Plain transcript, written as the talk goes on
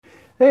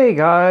Hey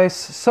guys,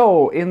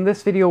 so in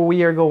this video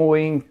we are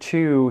going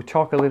to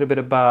talk a little bit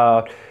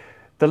about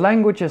the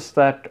languages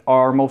that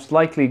are most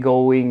likely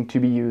going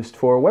to be used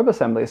for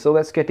WebAssembly. So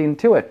let's get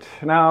into it.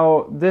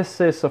 Now this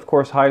is of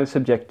course highly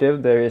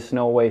subjective, there is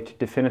no way to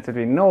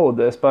definitively know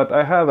this, but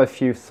I have a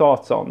few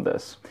thoughts on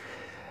this.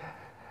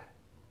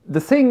 The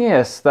thing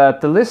is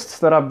that the lists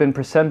that I've been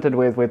presented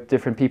with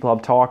different people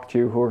I've talked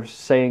to who are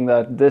saying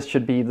that this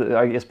should be,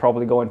 is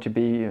probably going to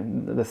be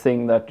the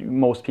thing that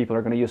most people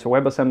are going to use for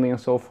WebAssembly and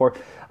so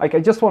forth. I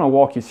just want to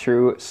walk you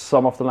through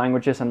some of the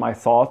languages and my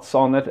thoughts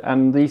on it.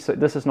 And this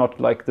is not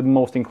like the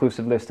most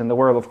inclusive list in the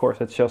world, of course.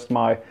 It's just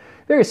my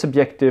very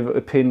subjective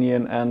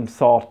opinion and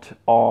thought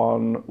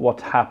on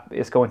what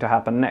is going to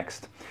happen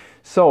next.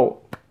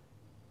 So,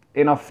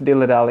 enough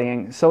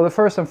dilly-dallying. So the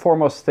first and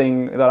foremost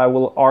thing that I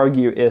will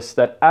argue is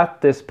that at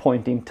this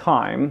point in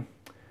time,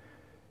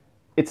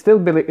 it's still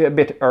a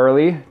bit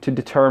early to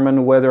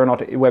determine whether or not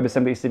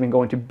WebAssembly is even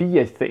going to be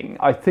a thing.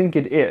 I think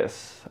it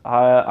is.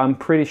 I'm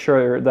pretty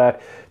sure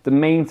that the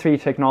main three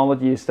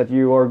technologies that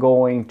you are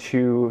going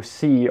to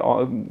see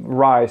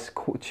rise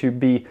to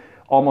be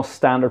almost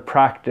standard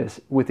practice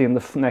within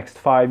the next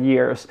 5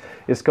 years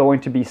is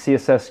going to be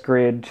CSS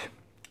Grid,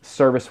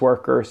 service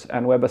workers,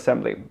 and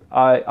WebAssembly.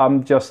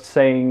 I'm just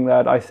saying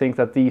that I think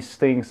that these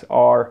things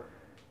are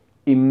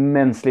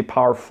immensely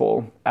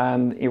powerful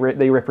and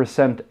they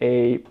represent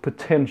a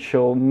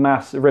potential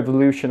mass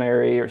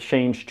revolutionary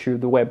change to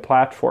the web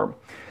platform.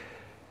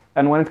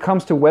 And when it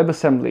comes to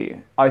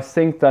WebAssembly, I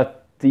think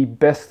that the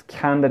best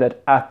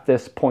candidate at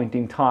this point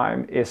in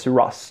time is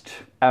Rust.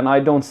 And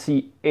I don't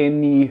see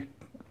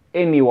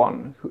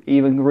anyone who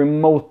even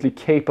remotely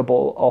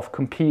capable of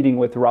competing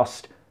with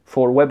Rust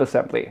for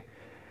WebAssembly.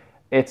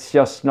 It's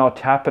just not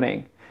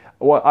happening.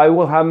 Well, I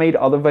will have made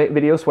other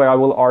videos where I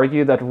will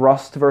argue that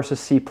Rust versus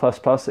C++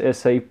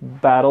 is a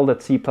battle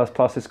that C++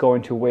 is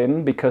going to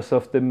win because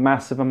of the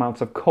massive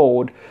amounts of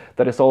code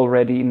that is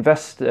already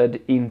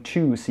invested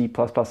into C++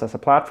 as a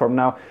platform.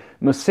 Now,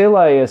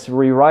 Mozilla is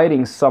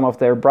rewriting some of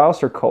their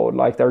browser code,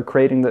 like they're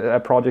creating a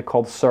project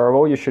called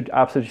Servo. You should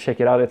absolutely check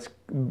it out. It's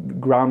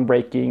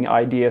groundbreaking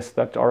ideas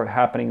that are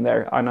happening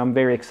there, and I'm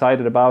very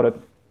excited about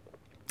it.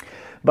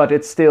 But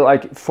it's still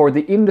like, for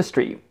the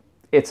industry,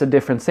 it's a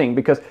different thing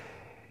because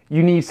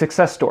you need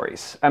success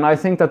stories. And I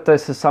think that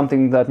this is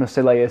something that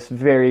Mozilla is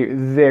very,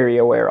 very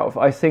aware of.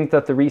 I think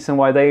that the reason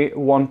why they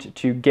want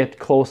to get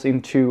close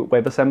into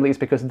WebAssembly is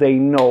because they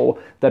know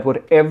that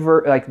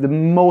whatever, like the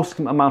most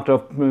amount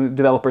of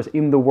developers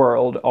in the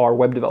world are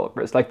web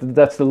developers. Like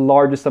that's the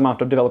largest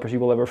amount of developers you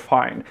will ever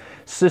find.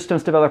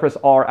 Systems developers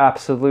are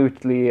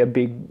absolutely a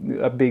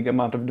big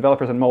amount of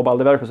developers and mobile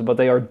developers, but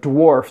they are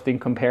dwarfed in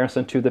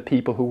comparison to the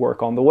people who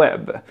work on the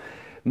web.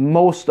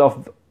 Most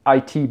of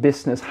IT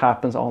business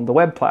happens on the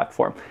web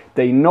platform.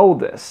 They know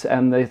this,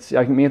 and it's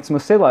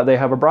Mozilla. They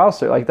have a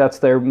browser, like that's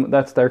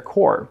their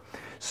core.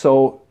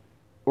 So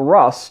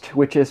Rust,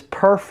 which is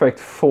perfect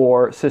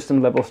for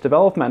system levels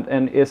development,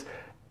 and is,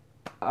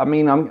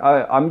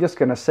 I'm just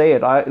gonna say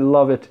it. I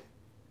love it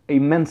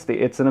immensely.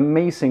 It's an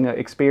amazing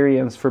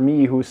experience for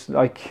me, who's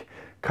like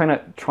kind of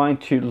trying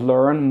to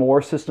learn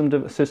more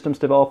systems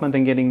development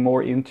and getting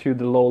more into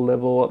the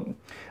low-level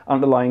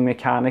underlying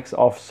mechanics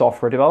of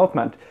software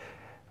development.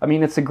 I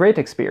mean, it's a great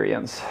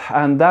experience,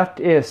 and that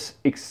is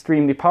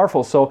extremely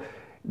powerful. So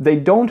they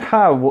don't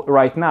have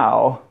right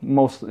now,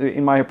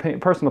 in my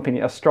personal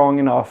opinion, a strong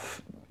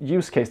enough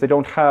use case. They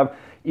don't have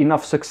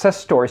enough success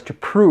stories to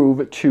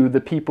prove to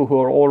the people who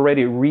are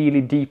already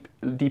really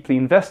deeply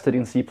invested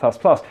in C++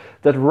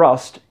 that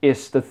Rust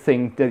is the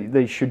thing that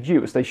they should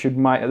use.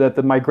 That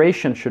the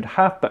migration should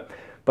happen.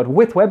 But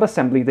with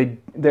WebAssembly,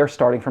 they're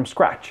starting from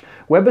scratch.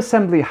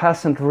 WebAssembly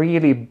hasn't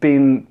really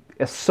been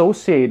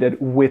associated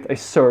with a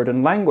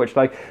certain language.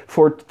 Like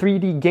for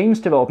 3D games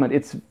development,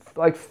 it's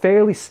like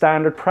fairly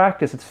standard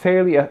practice. It's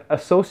fairly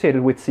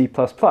associated with C++,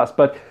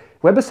 but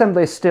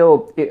WebAssembly is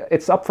still,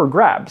 it's up for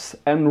grabs,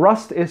 and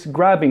Rust is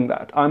grabbing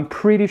that. I'm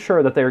pretty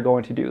sure that they're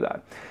going to do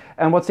that.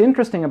 And what's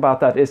interesting about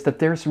that is that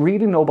there's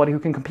really nobody who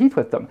can compete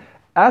with them.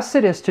 As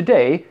it is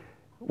today,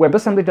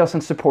 WebAssembly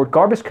doesn't support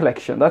garbage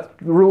collection. That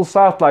rules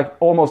out like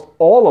almost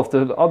all of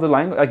the other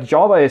languages,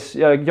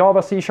 like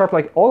Java, C#,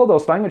 like all of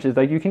those languages.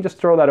 Like you can just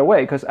throw that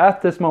away because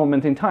at this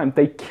moment in time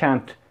they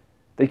couldn't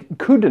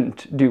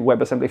do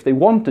WebAssembly if they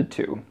wanted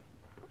to.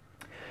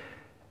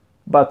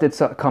 But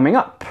it's coming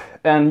up,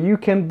 and you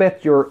can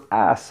bet your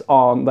ass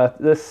on that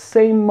the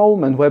same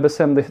moment the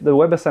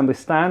WebAssembly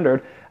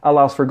standard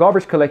allows for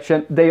garbage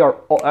collection,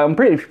 I'm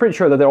pretty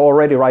sure that they're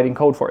already writing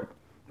code for it.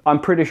 I'm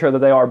pretty sure that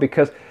they are,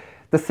 because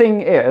the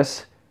thing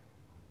is,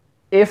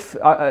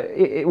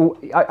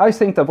 I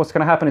think that what's going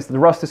to happen is that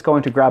Rust is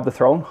going to grab the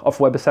throne of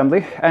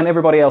WebAssembly, and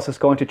everybody else is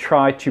going to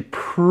try to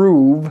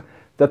prove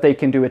that they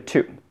can do it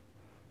too.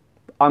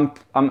 I'm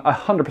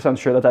 100%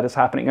 sure that is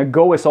happening. And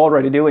Go is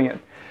already doing it.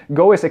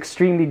 Go is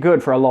extremely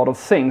good for a lot of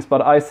things,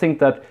 but I think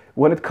that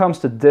when it comes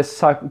to this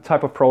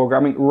type of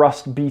programming,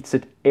 Rust beats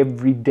it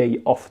every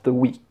day of the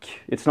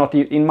week. It's not,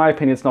 in my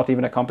opinion, it's not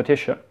even a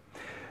competition.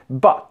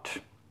 But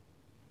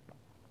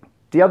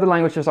the other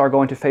languages are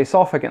going to face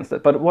off against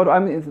it. But what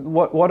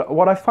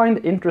I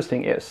find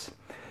interesting is,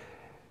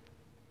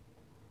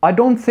 I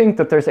don't think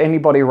that there's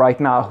anybody right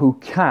now who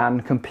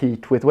can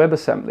compete with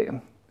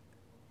WebAssembly.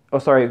 Oh,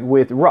 sorry,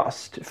 with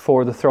Rust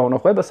for the throne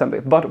of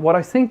WebAssembly. But what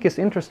I think is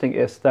interesting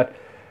is that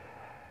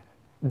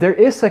there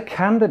is a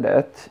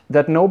candidate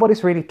that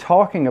nobody's really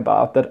talking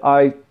about that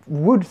I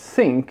would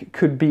think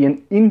could be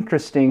an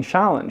interesting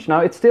challenge. Now,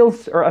 it's still,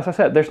 or as I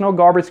said, there's no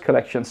garbage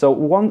collection,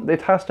 so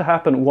it has to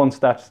happen once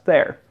that's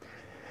there.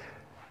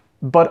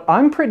 But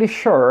I'm pretty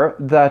sure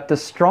that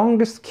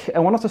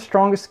one of the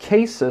strongest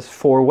cases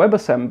for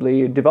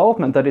WebAssembly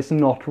development that is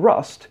not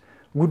Rust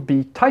would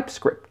be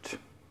TypeScript.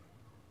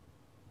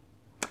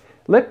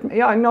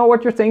 Yeah, I know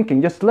what you're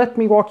thinking. Just let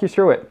me walk you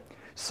through it.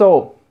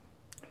 So,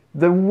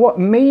 the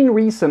main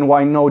reason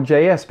why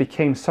Node.js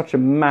became such a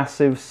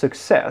massive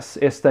success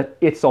is that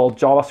it's all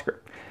JavaScript.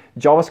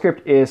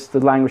 JavaScript is the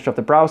language of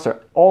the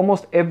browser.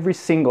 Almost every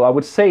single, I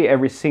would say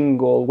every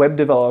single web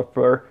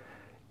developer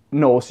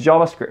knows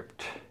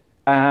JavaScript.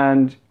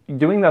 And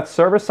doing that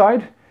server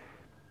side,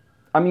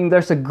 I mean,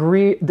 there's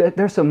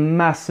a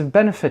massive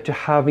benefit to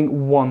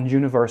having one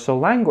universal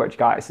language,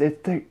 guys.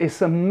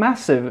 It's a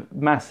massive,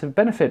 massive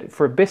benefit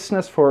for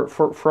business, for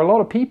a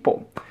lot of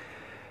people.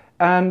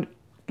 And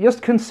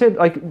just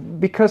consider,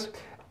 because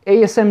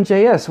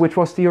ASM.js, which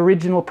was the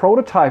original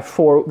prototype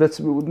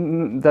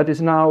that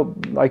is now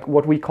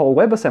what we call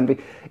WebAssembly,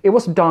 it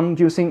was done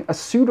using a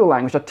pseudo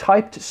language, a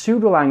typed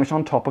pseudo language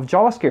on top of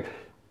JavaScript.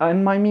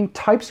 And I mean,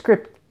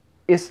 TypeScript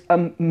is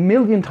a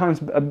million times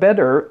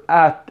better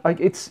at,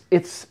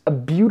 it's a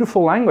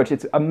beautiful language.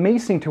 It's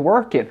amazing to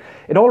work in.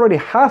 It already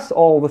has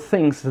all the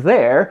things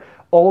there.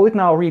 All it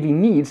now really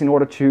needs in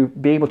order to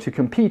be able to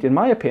compete, in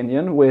my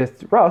opinion,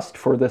 with Rust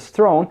for this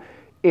throne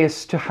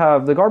is to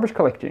have the garbage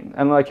collecting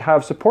and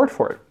have support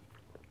for it.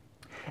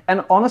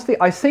 And honestly,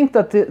 I think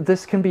that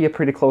this can be a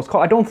pretty close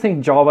call. I don't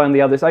think Java and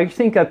the others, I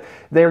think that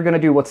they're going to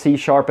do what C#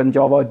 and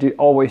Java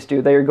always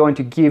do. They're going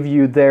to give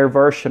you their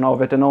version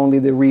of it, and only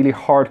the really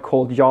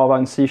hard-coded Java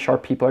and C#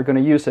 people are going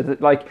to use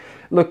it.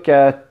 Look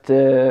at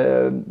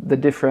the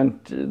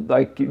different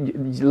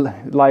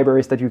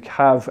libraries that you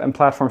have and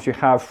platforms you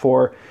have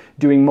for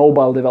doing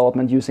mobile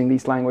development using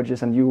these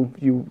languages, and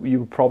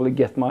you probably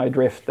get my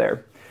drift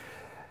there.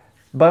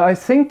 But I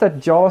think that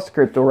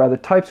JavaScript, or rather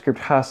TypeScript,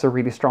 has a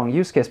really strong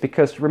use case,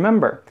 because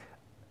remember,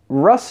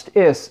 Rust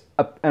is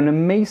an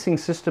amazing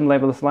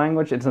system-level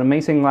language. It's an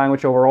amazing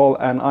language overall,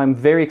 and I'm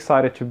very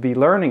excited to be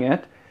learning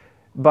it.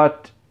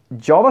 But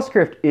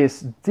JavaScript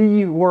is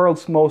the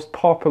world's most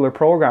popular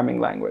programming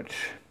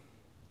language.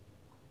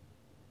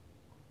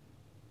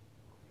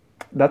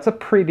 That's a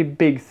pretty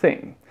big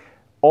thing.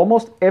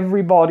 Almost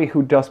everybody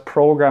who does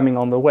programming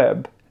on the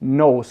web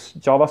knows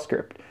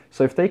JavaScript.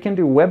 So if they can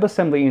do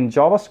WebAssembly in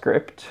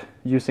JavaScript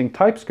using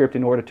TypeScript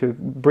in order to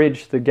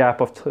bridge the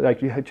gap of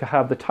to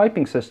have the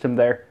typing system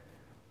there,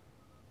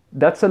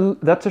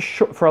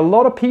 for a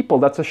lot of people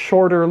that's a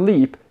shorter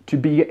leap to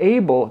be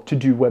able to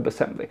do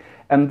WebAssembly,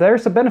 and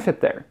there's a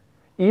benefit there.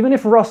 Even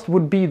if Rust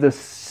would be the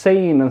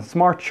sane and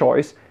smart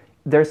choice,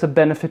 there's a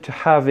benefit to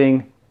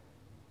having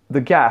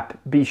the gap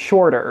be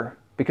shorter,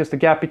 because the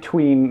gap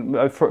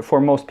between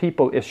for most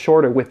people is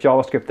shorter with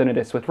JavaScript than it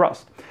is with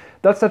Rust.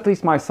 That's at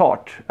least my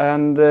thought,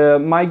 and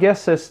my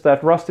guess is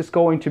that Rust is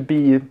going to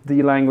be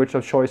the language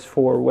of choice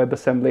for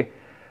WebAssembly,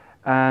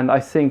 and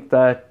I think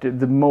that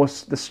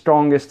the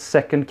strongest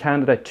second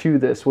candidate to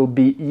this will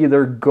be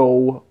either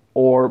Go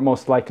or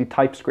most likely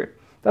TypeScript.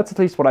 That's at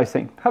least what I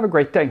think. Have a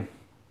great day.